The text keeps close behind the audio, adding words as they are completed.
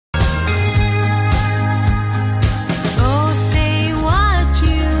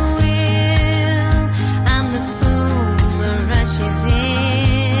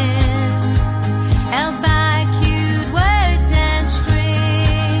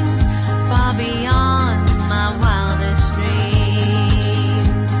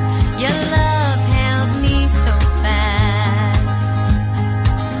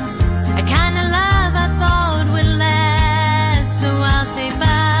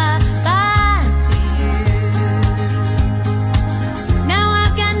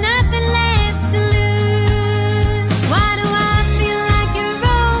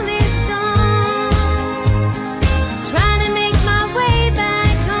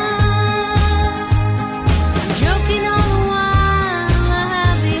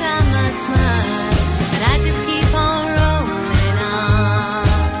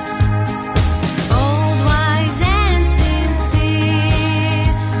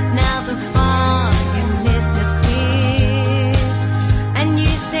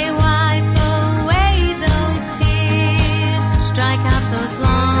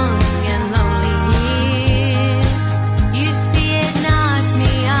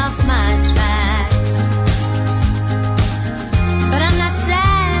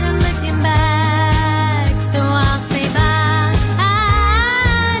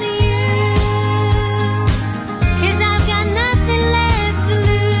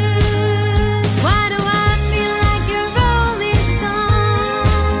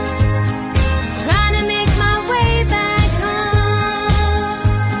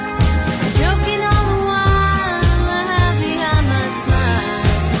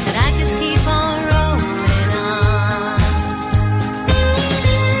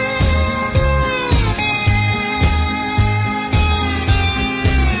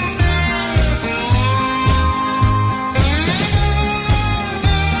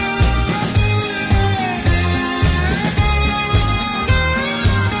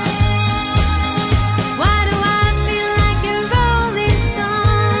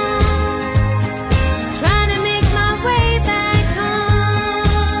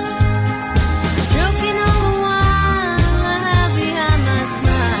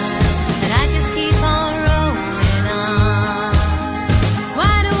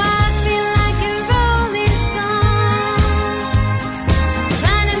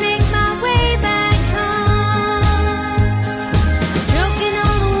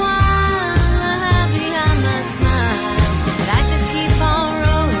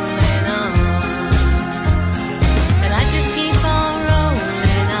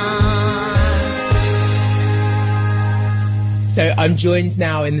So I'm joined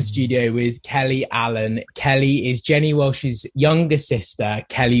now in the studio with Kellie Allen. Kellie is Jennie Walsh's younger sister.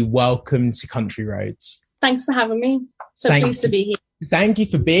 Kellie, welcome to Country Roads. Thanks for having me. Pleased to be here. Thank you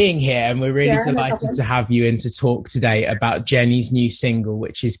for being here, and we're really delighted to have you in to talk today about Jennie's new single,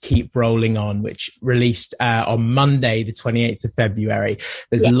 which is Keep Rolling On, which released on Monday, the 28th of February.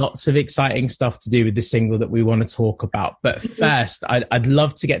 There's lots of exciting stuff to do with the single that we want to talk about. But first, I'd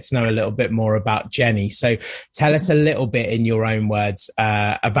love to get to know a little bit more about Jennie. So tell us a little bit in your own words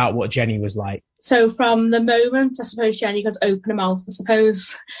about what Jennie was like. So from the moment, I suppose, Jennie could open her mouth, I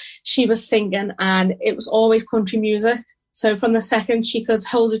suppose, she was singing, and it was always country music. So from the second she could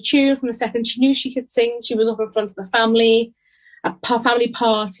hold a tune, from the second she knew she could sing, she was up in front of the family, at family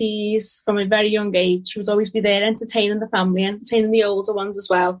parties from a very young age. She would always be there entertaining the family, entertaining the older ones as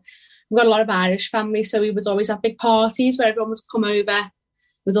well. We've got a lot of Irish family, so we would always have big parties where everyone would come over.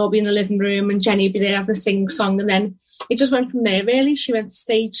 We'd all be in the living room and Jennie would be there having a sing-song. And then it just went from there, really. She went to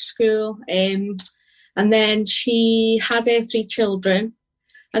stage school and then she had her 3 children.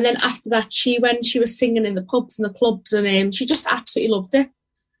 And then after that, when she was singing in the pubs and the clubs, and she just absolutely loved it.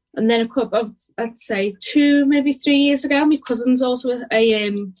 And then a couple of, I'd say 2, maybe 3 years ago, my cousin's also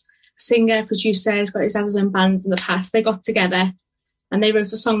a singer, producer, he's got his own bands in the past. They got together and they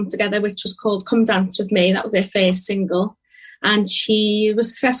wrote a song together, which was called Come Dance With Me. That was their first single. And she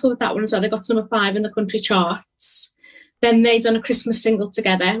was successful with that one as well. They got to number 5 in the country charts. Then they done a Christmas single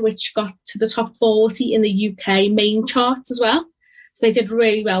together, which got to the top 40 in the UK main charts as well. So they did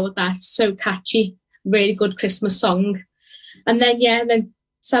really well with that. So catchy, really good Christmas song. And then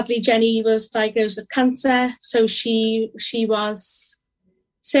sadly Jennie was diagnosed with cancer. So she was,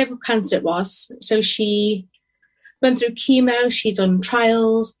 cervical cancer it was. So she went through chemo, she'd done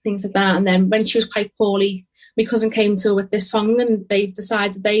trials, things like that. And then when she was quite poorly, my cousin came to her with this song and they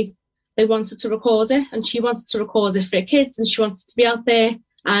decided they wanted to record it. And she wanted to record it for her kids and she wanted to be out there.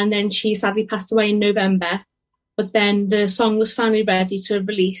 And then she sadly passed away in November. But then the song was finally ready to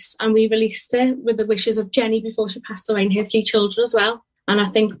release and we released it with the wishes of Jennie before she passed away and her 3 children as well. And I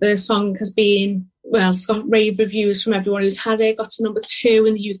think the song has been, it's got rave reviews from everyone who's had it. Got to number 2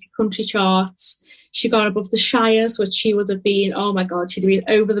 in the UK country charts. She got above the Shires, which she would have been, oh my God, she'd have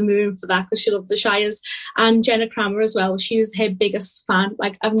been over the moon for that because she loved the Shires. And Jenna Cramer as well. She was her biggest fan.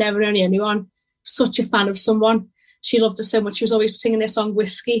 Like, I've never known anyone such a fan of someone. She loved her so much. She was always singing their song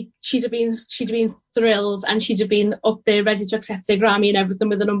Whiskey. She'd have been thrilled and she'd have been up there ready to accept her Grammy and everything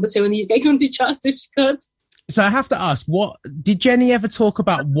with the number 2 in the UK country charts if she could. So I have to ask, did Jennie ever talk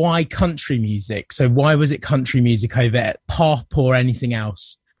about why country music? So why was it country music over pop or anything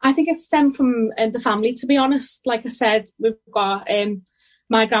else? I think it stemmed from the family, to be honest. Like I said, we've got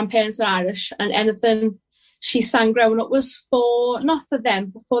my grandparents are Irish and anything she sang growing up was not for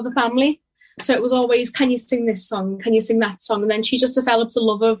them, but for the family. So it was always, can you sing this song? Can you sing that song? And then she just developed a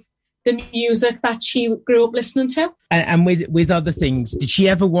love of the music that she grew up listening to. And with other things, did she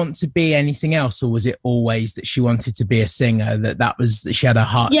ever want to be anything else? Or was it always that she wanted to be a singer, that she had her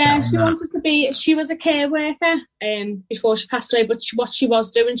heart set on she that? Wanted to be, she was a care worker before she passed away. But what she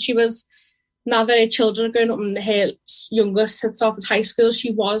was doing, now that her children are grown up and her youngest had started high school,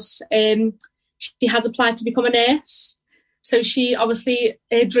 she had applied to become a nurse. So she obviously,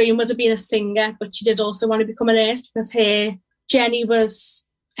 her dream was of being a singer, but she did also want to become a nurse because Jennie was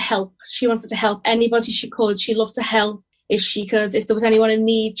help. She wanted to help anybody she could. She loved to help if she could. If there was anyone in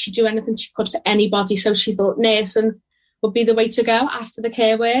need, she'd do anything she could for anybody. So she thought nursing would be the way to go after the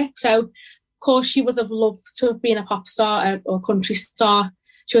care work. So, of course, she would have loved to have been a pop star or country star.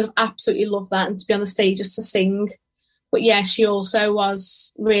 She would have absolutely loved that and to be on the stages to sing. But yeah, she also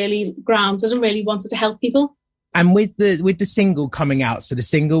was really grounded and really wanted to help people. And with the single coming out, so the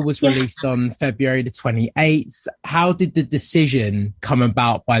single was released on February the 28th. How did the decision come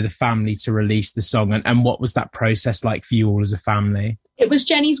about by the family to release the song? And what was that process like for you all as a family? It was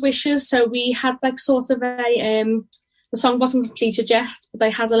Jennie's wishes. So we had sort of the song wasn't completed yet, but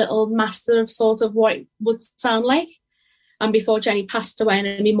they had a little master of sort of what it would sound like. And before Jennie passed away,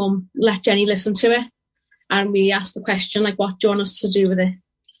 and my mum let Jennie listen to it. And we asked the question, what do you want us to do with it?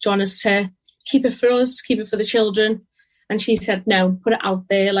 Do you want us to keep it for us, keep it for the children? And she said no, put it out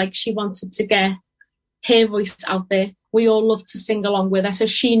there. She wanted to get her voice out there. We all love to sing along with her, so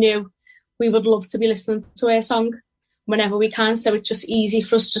she knew we would love to be listening to her song whenever we can. So it's just easy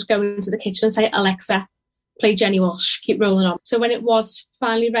for us to just go into the kitchen and say, Alexa, play Jennie Walsh, keep rolling on. So when it was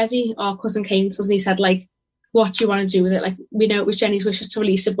finally ready, our cousin came to us and he said, what do you want to do with it? We know it was Jennie's wishes to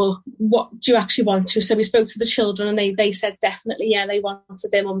release it, but what do you actually want to? So we spoke to the children and they said definitely, they wanted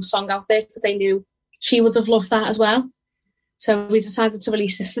their mum's song out there because they knew she would have loved that as well. So we decided to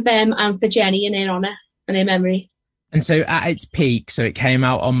release it for them and for Jennie in her honour and her memory. And so at its peak, so it came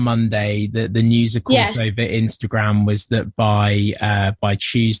out on Monday, the news, of course, over Instagram was that by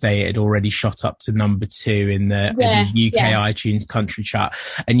Tuesday, it had already shot up to number 2 in the UK iTunes country chart.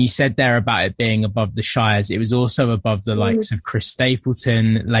 And you said there about it being above the Shires. It was also above the likes of Chris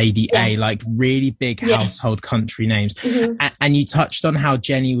Stapleton, Lady A, like really big household country names. And you touched on how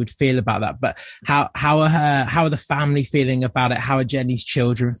Jennie would feel about that, but how are the family feeling about it? How are Jennie's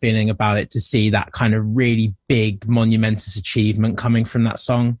children feeling about it, to see that kind of really big monumentous achievement coming from that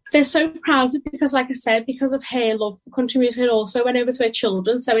song? They're so proud of it because, like I said, because of her love for country music, it also went over to her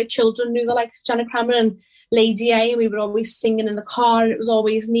children. So her children knew the likes of Janet Cramer and Lady A, and we were always singing in the car, and it was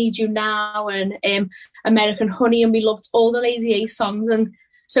always Need You Now and American Honey, and we loved all the Lady A songs, and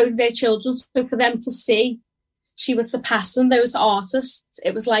so did their children. So for them to see she was surpassing those artists,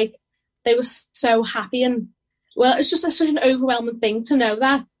 it was like they were so happy. And well, it's just such an overwhelming thing to know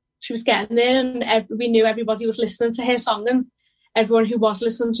that she was getting there, and we knew everybody was listening to her song, and everyone who was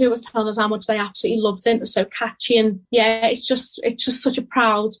listening to it was telling us how much they absolutely loved it. It was so catchy, and it's just such a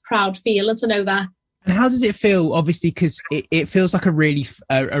proud feeling to know that. And how does it feel? Obviously, because it feels like a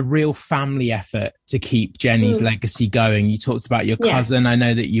real family effort to keep Jennie's legacy going. You talked about your cousin. I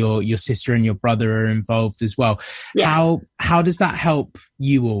know that your sister and your brother are involved as well. Yeah. How does that help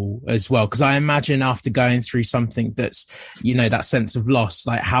you all as well? Because I imagine after going through something that's, that sense of loss,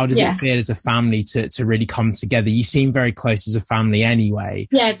 like how does it feel as a family to really come together? You seem very close as a family anyway.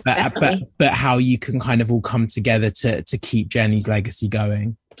 Yeah, definitely. But how you can kind of all come together to keep Jennie's legacy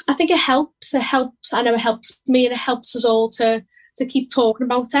going. I think it helps. I know it helps me, and it helps us all to keep talking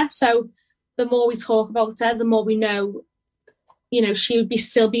about her. So the more we talk about her, the more we know, she would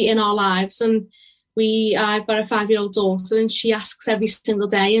still be in our lives. And I've got a 5-year-old daughter, and she asks every single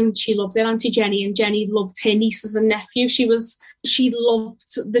day, and she loved her Auntie Jennie, and Jennie loved her nieces and nephew. She loved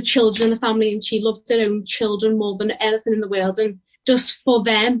the children in the family, and she loved her own children more than anything in the world. And just for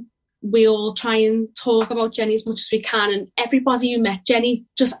them, we all try and talk about Jennie as much as we can, and everybody who met Jennie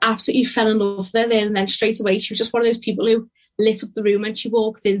just absolutely fell in love with her there and then straight away. She was just one of those people who lit up the room when she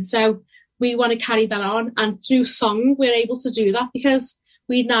walked in. So we want to carry that on, and through song we're able to do that because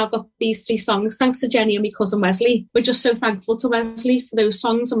we've now got these 3 songs thanks to Jennie and my cousin Wesley. We're just so thankful to Wesley for those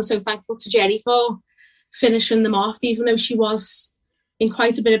songs, and we're so thankful to Jennie for finishing them off, even though she was in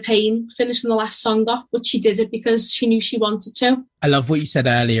quite a bit of pain finishing the last song off, but she did it because she knew she wanted to. I love what you said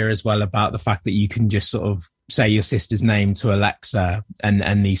earlier as well about the fact that you can just sort of say your sister's name to Alexa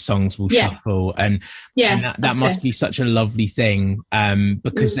and these songs will shuffle. And that must be such a lovely thing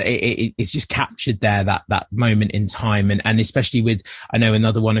because it's just captured there, that moment in time. And especially with, I know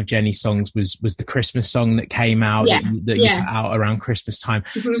another one of Jennie's songs was the Christmas song that came out that you put out around Christmas time.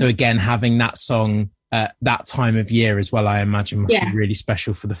 So again, having that song that time of year as well, I imagine must be really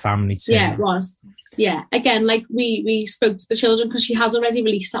special for the family too. Yeah, it was. Yeah, again, like we spoke to the children because she had already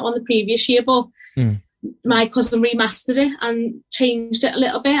released that one the previous year, but my cousin remastered it and changed it a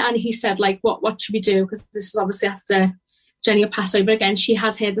little bit, and he said, like, what should we do? Because this is obviously after Jennie will pass over again. She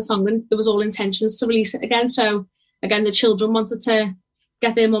had heard the song and there was all intentions to release it again. So again, the children wanted to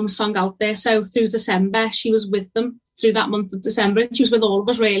get their mum's song out there. So through December, she was with them through that month of December. And she was with all of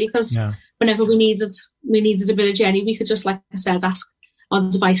us really, because whenever we needed a bit of Jennie, we could just, like I said, ask on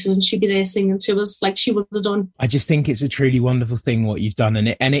devices and she'd be there singing to us like she would have done. I just think it's a truly wonderful thing what you've done,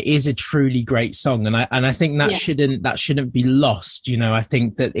 and it is a truly great song, and I think that shouldn't be lost. I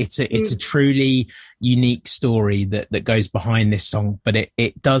think that it's a truly unique story that goes behind this song, but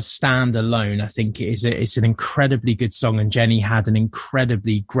it does stand alone. I think it's an incredibly good song, and Jennie had an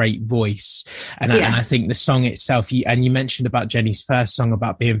incredibly great voice, and I think the song itself, you mentioned about Jennie's first song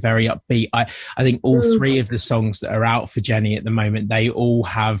about being very upbeat. I think all 3 of the songs that are out for Jennie at the moment, they all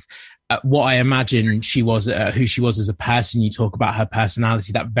have what I imagine she was, who she was as a person. You talk about her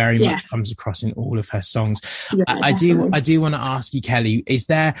personality, that very much comes across in all of her songs. I do want to ask you, Kellie,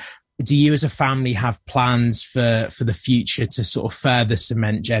 do you as a family have plans for the future to sort of further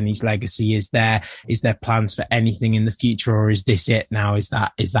cement Jennie's legacy? Is there plans for anything in the future, or is this it now? Is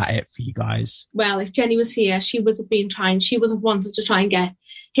that it for you guys? Well, if Jennie was here, she would have wanted to try and get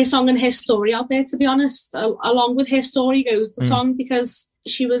her song and her story out there, to be honest. Along with her story goes the song, because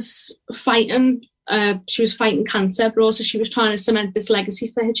she was fighting cancer, but also she was trying to cement this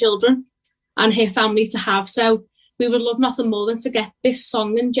legacy for her children and her family to have. So we would love nothing more than to get this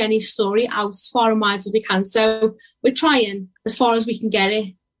song and Jennie's story out as far and wide as we can. So we're trying as far as we can get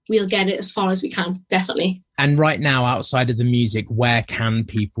it. We'll get it as far as we can, definitely. And right now, outside of the music, where can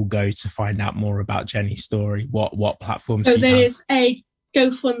people go to find out more about Jennie's story? What platforms? So there is a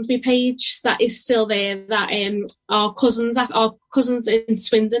GoFundMe page that is still there that our cousins in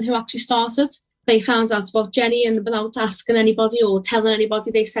Swindon who actually started. they found out about Jennie, and without asking anybody or telling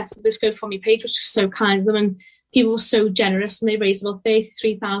anybody, they set up this GoFundMe page, which is so kind of them. And people were so generous, and they raised about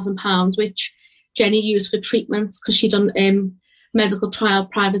 £33,000, which Jennie used for treatment because she'd done medical trial,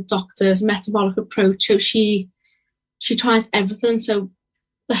 private doctors, metabolic approach. So she tried everything. So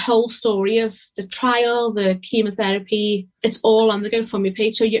the whole story of the trial, the chemotherapy, it's all on the GoFundMe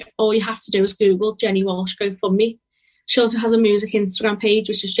page. So all you have to do is Google Jennie Walsh GoFundMe. She also has a music Instagram page,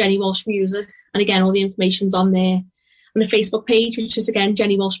 which is Jennie Walsh Music. And again, all the information's on there. And a Facebook page, which is again,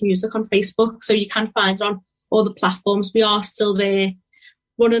 Jennie Walsh Music on Facebook. So you can find it on all the platforms. We are still there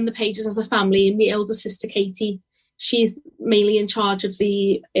running the pages as a family. And my elder sister, Katie, she's mainly in charge of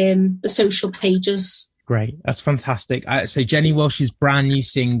the social pages. Great. That's fantastic. So Jennie Walsh's brand new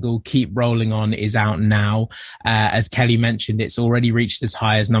single, Keep Rolling On, is out now. As Kelly mentioned, it's already reached as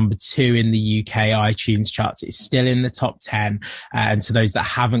high as number 2 in the UK iTunes charts. It's still in the top 10. And to those that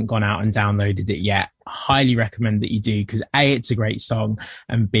haven't gone out and downloaded it yet, I highly recommend that you do, because A, it's a great song,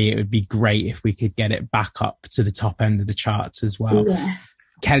 and B, it would be great if we could get it back up to the top end of the charts as well. Yeah.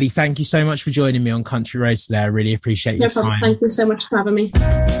 Kelly, thank you so much for joining me on Country Roads today. I really appreciate your time. Thank you so much for having me.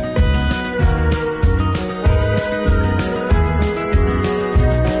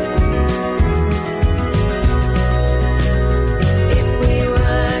 If we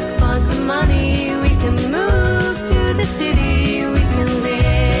work for some money, we can move to the city. We can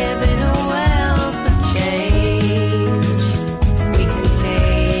live in a wealth of change. We can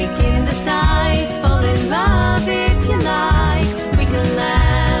take in the sights, fall in love if you like. We can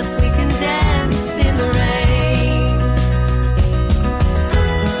laugh, we can dance in the rain.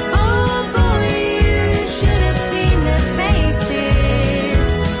 Oh boy, you should have seen their faces,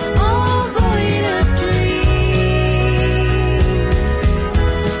 all void of dreams.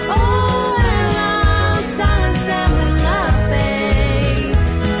 Oh well, I'll silence them with love, babe.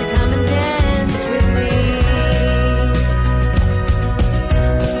 So come and dance with me. Oh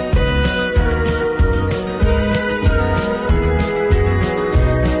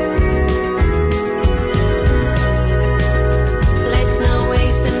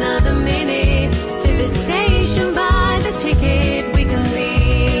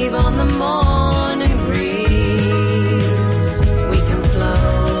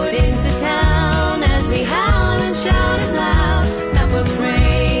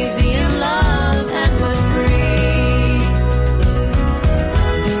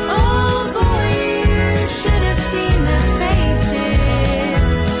boy, you should have seen their faces,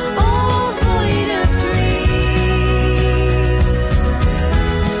 all void of dreams. Oh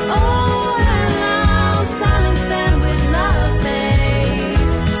well, I'll silence them with love, babe.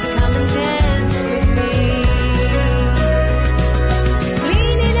 So come and dance with me.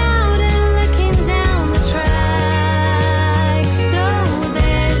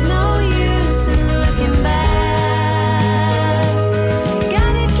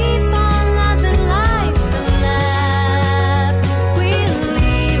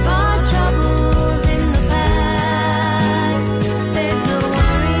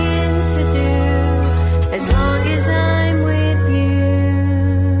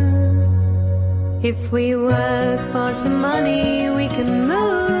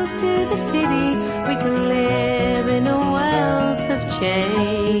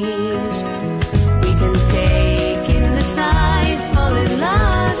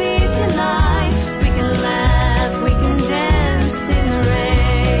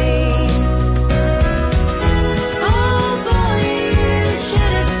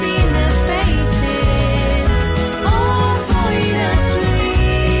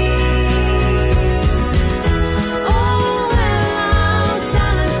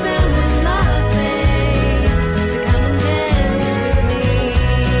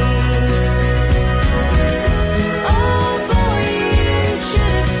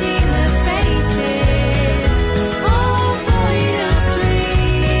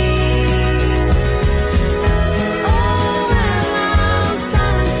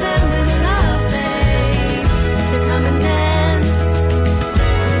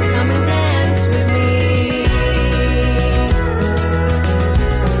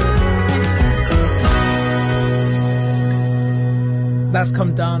 That's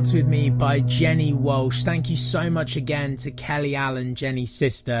Come Dance With Me by Jennie Walsh. Thank you so much again to Kellie Allen, Jennie's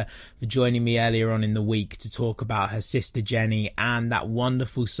sister, for joining me earlier on in the week to talk about her sister Jennie and that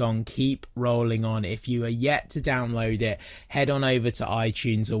wonderful song Keep Rolling On. If you are yet to download it, head on over to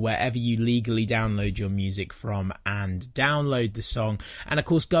iTunes or wherever you legally download your music from and download the song. And of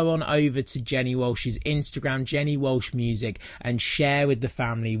course, go on over to Jennie Walsh's Instagram, Jennie Walsh Music, and share with the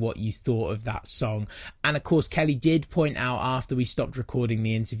family what you thought of that song. And of course, Kelly did point out after we stopped recording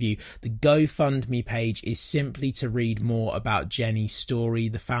the interview. The GoFundMe page is simply to read more about Jennie's story.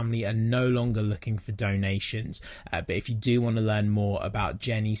 The family are no longer looking for donations, but if you do want to learn more about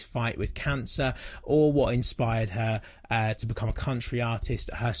Jennie's fight with cancer or what inspired her to become a country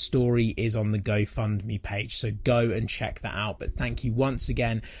artist, her story is on the GoFundMe page, so go and check that out. But thank you once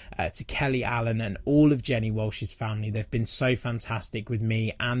again to Kellie Allen and all of Jennie Walsh's family. They've been so fantastic with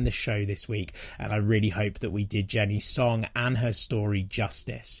me and the show this week, and I really hope that we did Jennie's song and her story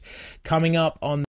justice. Coming up on